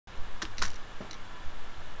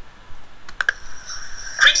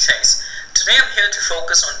Today I'm here to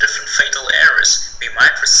focus on different fatal errors we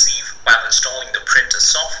might receive while installing the printer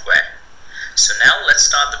software. So now let's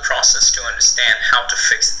start the process to understand how to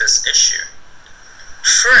fix this issue.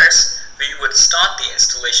 First, we would start the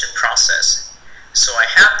installation process. So I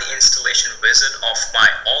have the installation wizard of my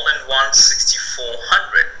all-in-one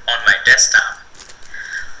 6400 on my desktop.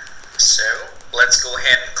 So let's go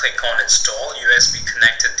ahead and click on Install USB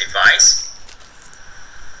Connected Device.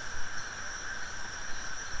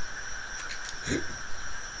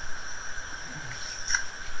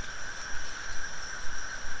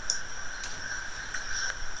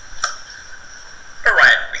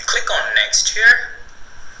 Alright, we click on Next here,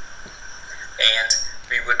 and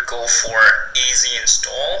we would go for Easy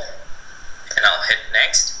Install, and I'll hit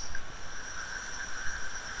Next.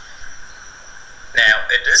 Now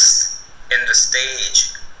it is in the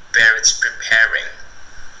stage where it's preparing.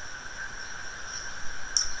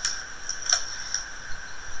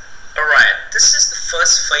 Alright, this is the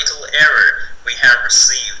first fatal error we have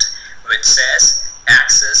received, which says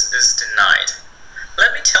access is denied.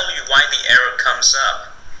 Let me tell you why the error comes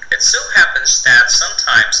up. It so happens that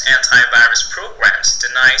sometimes antivirus programs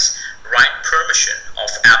denies write permission of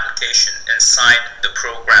application inside the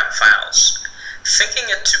program files, thinking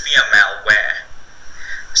it to be a malware.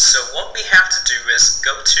 So what we have to do is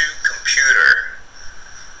go to Computer.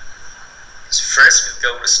 So first we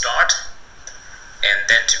go to Start, and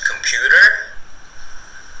then to Computer,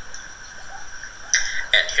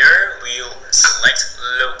 and here we'll select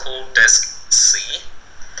Local Disk C,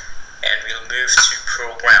 and we'll move to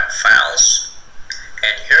Program Files,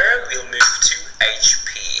 and here we'll move to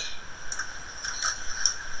HP.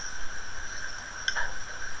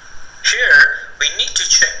 Here we need to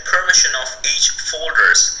check permission of each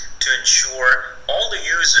folders to ensure all the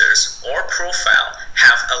users or profile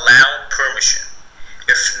have allowed permission.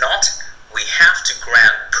 If not, we have to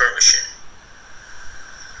grant permission.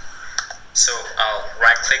 So I'll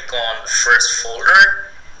right click on the first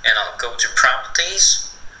folder, and I'll go to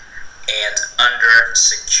Properties, and under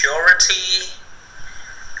Security,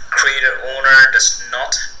 Creator Owner does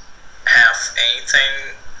not have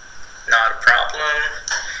anything, not a problem.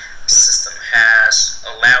 System has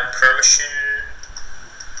allowed permission.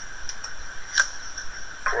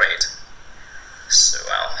 Great. So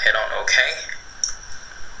I'll hit on OK.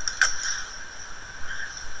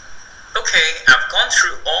 Okay, I've gone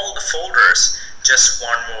through all the folders, just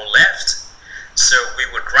one more left. So we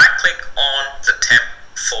would right click on the temp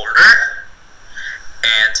folder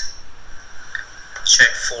and check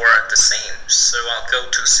for the same. So I'll go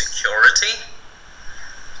to Security.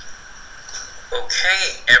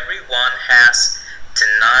 Okay, everyone has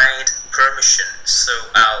denied permission, so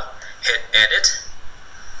I'll hit Edit,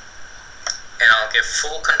 and I'll give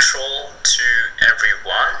full control to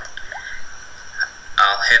everyone.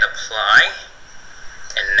 I'll hit Apply,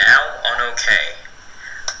 and now on OK.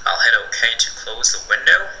 I'll hit OK to close the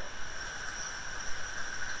window.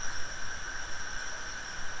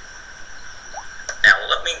 Now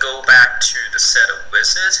let me go back to the Setup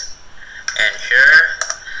Wizard, and here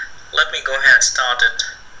let me go ahead and start it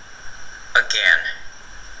again.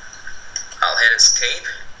 I'll hit Escape.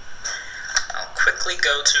 I'll quickly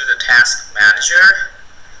go to the Task Manager,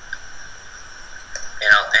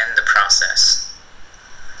 and I'll end the process.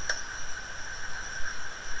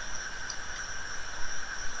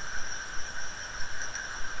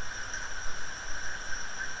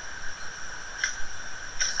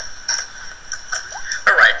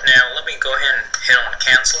 Alright, now let me go ahead and hit on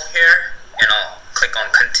Cancel here, and I'll click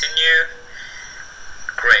on Continue.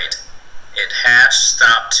 Great. It has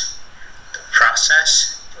stopped the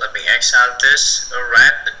process. Let me X out of this.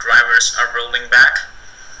 Alright, the drivers are rolling back.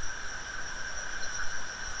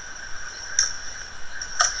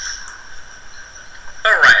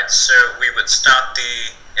 Alright, so we would start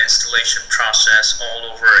the installation process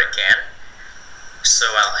all over again. So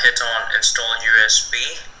I'll hit on Install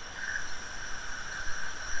USB,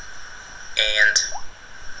 and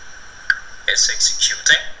it's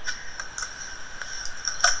executing.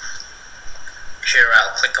 Here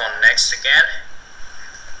I'll click on Next again.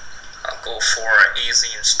 I'll go for Easy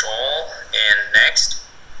Install and Next.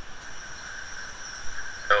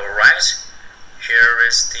 Alright, here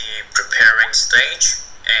is the preparing stage,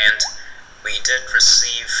 and we did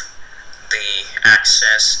receive the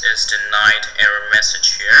access is denied error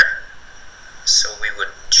message here. So we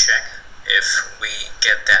would check if we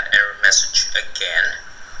get that error message again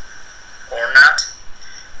or not.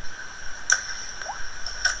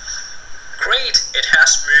 Great, it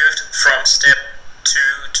has moved from step 2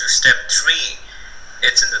 to step 3.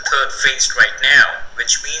 It's in the third phase right now,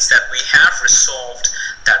 which means that we have resolved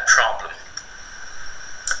that problem.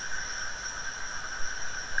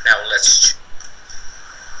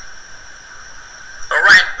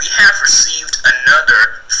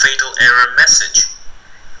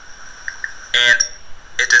 and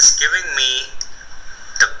it is giving me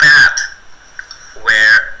the path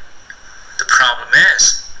where the problem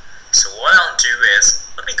is. So what I'll do is,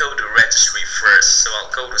 let me go to registry first. So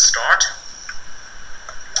I'll go to start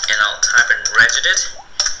and I'll type in regedit.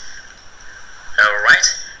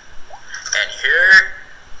 Alright, and here,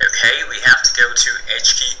 okay, we have to go to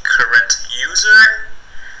HKey current user,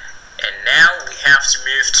 and now we have to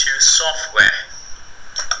move to software.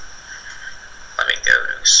 Let me go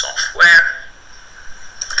to software.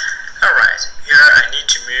 Alright, here I need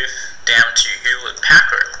to move down to Hewlett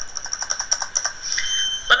Packard.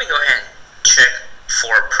 Let me go ahead and check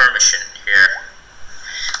for permission here.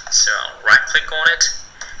 So I'll right click on it,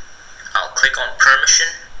 I'll click on permission.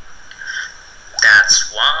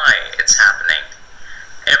 That's why it's happening.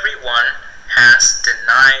 Everyone has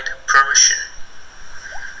denied permission.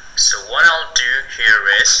 So what I'll do here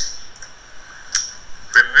is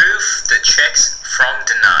remove the checks from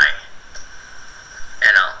deny,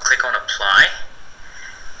 and I'll click on apply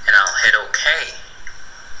and I'll hit OK.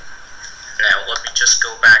 Now let me just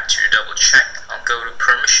go back to double check. I'll go to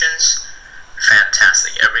permissions.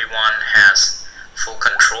 Fantastic, everyone has full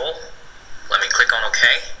control. Let me click on OK.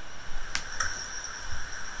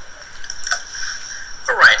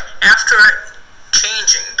 Alright, after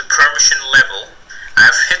changing the permission level,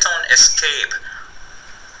 I've hit on escape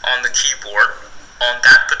on the keyboard on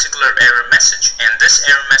that particular error message, and this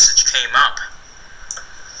error message came up.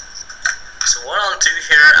 So what I'll do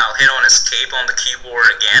here, I'll hit on escape on the keyboard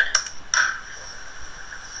again.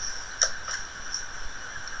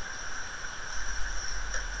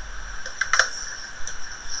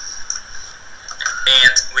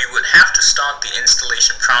 And we would have to start the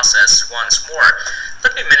installation process once more.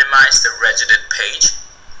 Let me minimize the regedit page.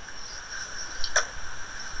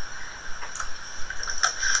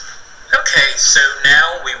 Okay, so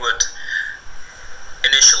now we would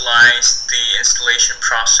initialize the installation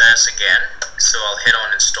process again. So I'll hit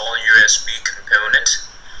on install USB component.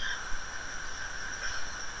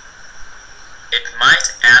 It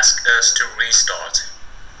might ask us to restart.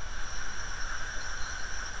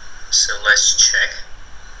 So let's check.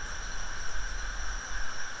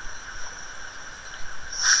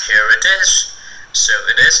 Here it is. So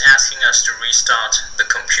it is asking us to restart the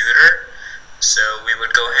computer. So we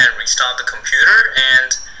would go ahead and restart the computer,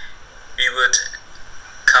 and we would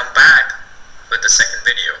come back with the second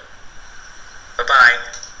video. Bye-bye.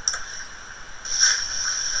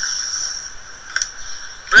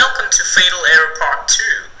 Welcome to Fatal Error Part 2.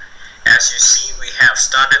 As you see, we have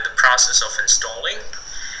started the process of installing,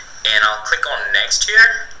 and I'll click on next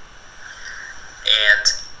here,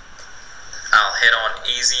 and I'll hit on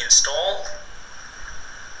easy install,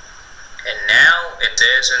 and now it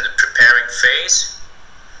is in the preparing phase.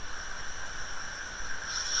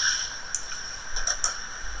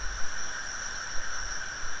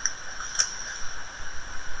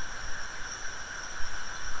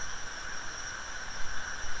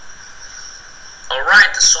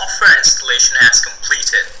 Alright, the software installation has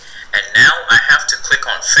completed, and now I have to click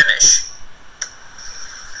on finish.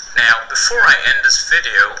 Now, before I end this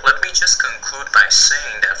video, let me just conclude by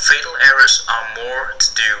saying that fatal errors are more to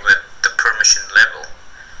do with the permission level.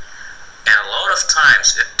 And a lot of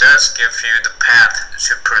times it does give you the path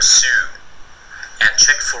to pursue and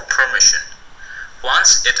check for permission.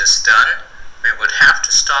 Once it is done, we would have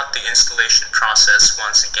to start the installation process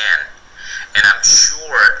once again, and I'm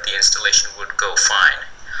sure the installation would go fine.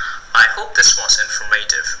 I hope this was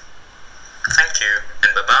informative. Thank you,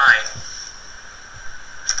 and bye-bye.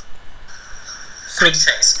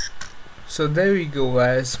 So there we go,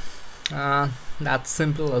 guys. That's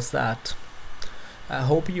simple as that. I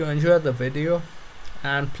hope you enjoyed the video,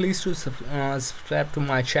 and please do subscribe to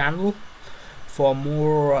my channel for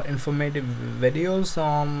more informative videos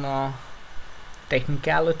on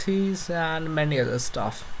technicalities and many other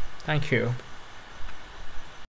stuff. Thank you.